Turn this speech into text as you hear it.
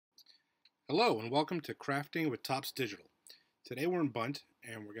Hello and welcome to Crafting with Tops Digital. Today we're in Bunt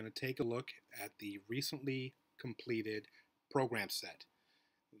and we're going to take a look at the recently completed program set.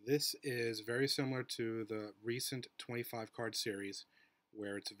 This is very similar to the recent 25 card series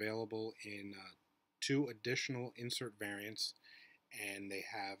where it's available in two additional insert variants, and they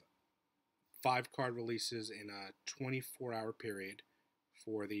have 5 card releases in a 24-hour period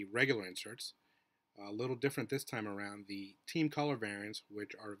for the regular inserts. A little different this time around, the team color variants,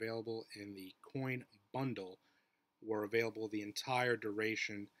 which are available in the coin bundle, were available the entire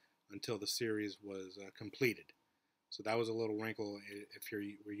duration until the series was completed. So that was a little wrinkle if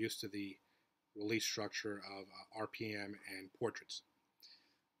we're used to the release structure of RPM and portraits.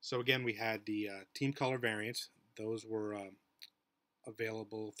 So again, we had the team color variants. Those were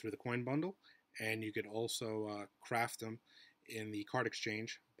available through the coin bundle, and you could also craft them in the card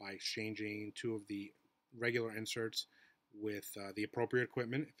exchange by exchanging 2 of the regular inserts with the appropriate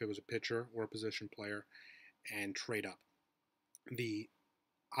equipment if it was a pitcher or a position player, and trade up. The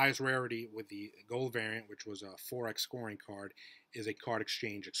highest rarity with the gold variant, which was a 4x scoring card, is a card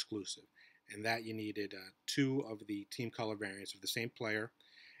exchange exclusive, and that you needed 2 of the team color variants of the same player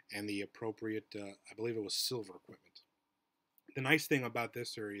and the appropriate, I believe it was silver equipment. The nice thing about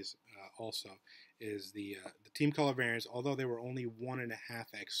this series also is the team color variants, although they were only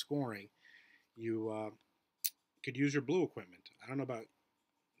 1.5x scoring, you could use your blue equipment. I don't know about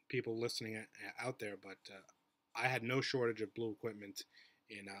people listening out there, but I had no shortage of blue equipment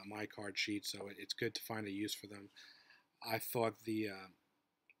in my card sheet, so it's good to find a use for them. I thought the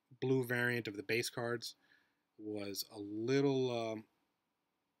blue variant of the base cards was a little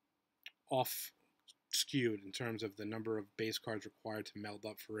off skewed in terms of the number of base cards required to meld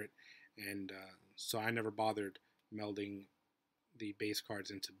up for it, and so I never bothered melding the base cards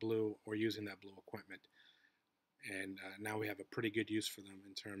into blue or using that blue equipment. And now we have a pretty good use for them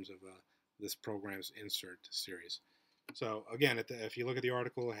in terms of this program's insert series. So again, if you look at the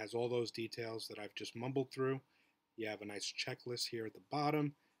article, it has all those details that I've just mumbled through. You have a nice checklist here at the bottom.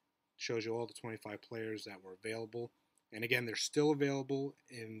 It shows you all the 25 players that were available. And again, they're still available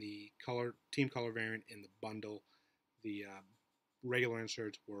in the team color variant in the bundle. The regular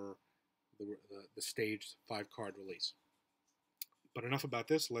inserts were the staged 5-card release. But enough about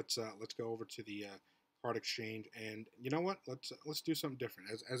this. Let's go over to the card exchange, and you know what? Let's do something different.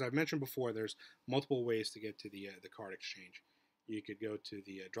 As I've mentioned before, there's multiple ways to get to the card exchange. You could go to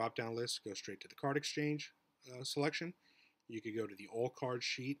the drop-down list, go straight to the card exchange selection. You could go to the all card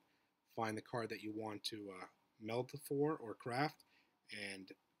sheet, find the card that you want to meld for or craft, and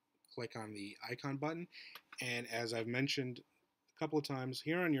click on the icon button. And as I've mentioned a couple of times,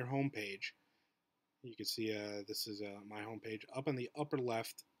 here on your home page, you can see this is my home page. Up on the upper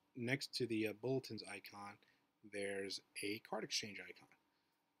left, next to the bulletins icon, there's a card exchange icon.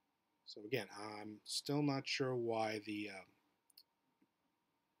 So again, I'm still not sure why the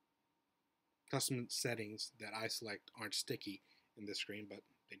custom settings that I select aren't sticky in this screen, but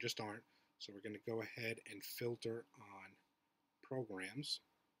they just aren't. So we're going to go ahead and filter on programs,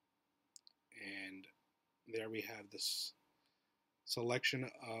 and there we have this selection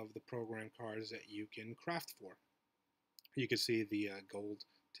of the program cards that you can craft for. You can see the gold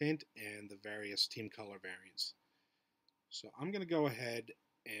tint and the various team color variants. So I'm going to go ahead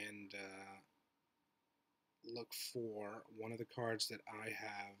and look for one of the cards that I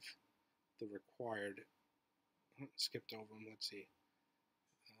have the required. Skipped over them. Let's see.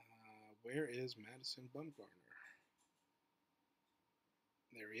 Where is Madison Bumgarner?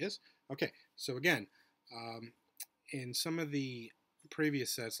 There he is. Okay, so again, in some of the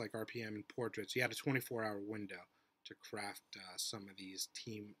previous sets like RPM and portraits, you had a 24-hour window to craft some of these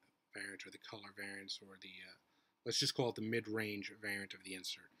team variants or the color variants, or the let's just call it the mid-range variant of the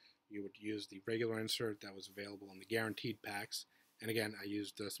insert. You would use the regular insert that was available in the guaranteed packs, and again, I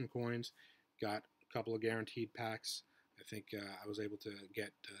used some coins, got a couple of guaranteed packs. I think I was able to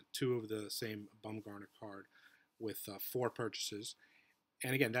get 2 of the same Bumgarner card with 4 purchases.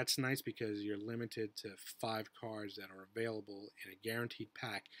 And again, that's nice because you're limited to 5 cards that are available in a guaranteed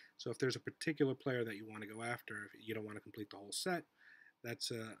pack. So if there's a particular player that you want to go after, if you don't want to complete the whole set,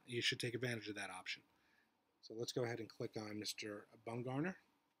 that's you should take advantage of that option. So let's go ahead and click on Mr. Bumgarner.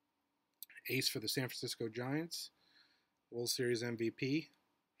 Ace for the San Francisco Giants, World Series MVP,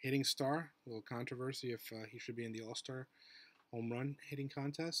 hitting star. A little controversy if he should be in the All-Star home run hitting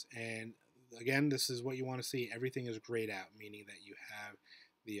contest. And again, this is what you want to see. Everything is grayed out, meaning that you have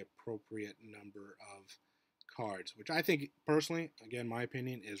the appropriate number of cards, which I think, personally, again, my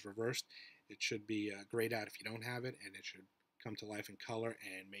opinion, is reversed. It should be grayed out if you don't have it, and it should come to life in color,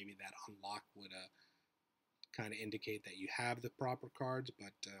 and maybe that unlock would kind of indicate that you have the proper cards,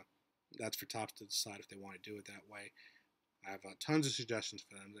 but that's for Topps to decide if they want to do it that way. I have tons of suggestions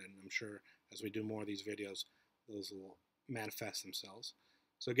for them, and I'm sure as we do more of these videos, those will manifest themselves.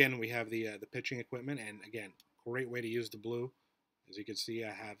 So again, we have the pitching equipment, and again, great way to use the blue. As you can see,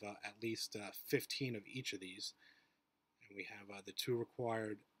 I have at least 15 of each of these, and we have the 2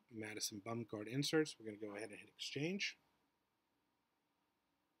 required Madison bum guard inserts. We're going to go ahead and hit exchange.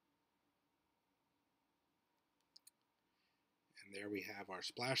 And there we have our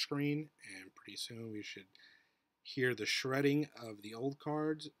splash screen, and pretty soon we should hear the shredding of the old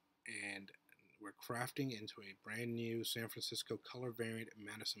cards, and we're crafting into a brand new San Francisco color variant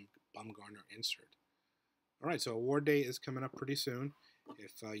Madison Bumgarner insert. Alright, so award day is coming up pretty soon.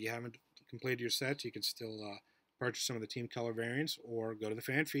 If you haven't completed your set, you can still purchase some of the team color variants or go to the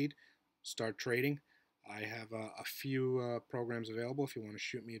fan feed, start trading. I have a few programs available. If you want to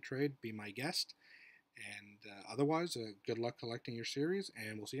shoot me a trade, be my guest. And otherwise, good luck collecting your series,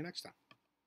 and we'll see you next time.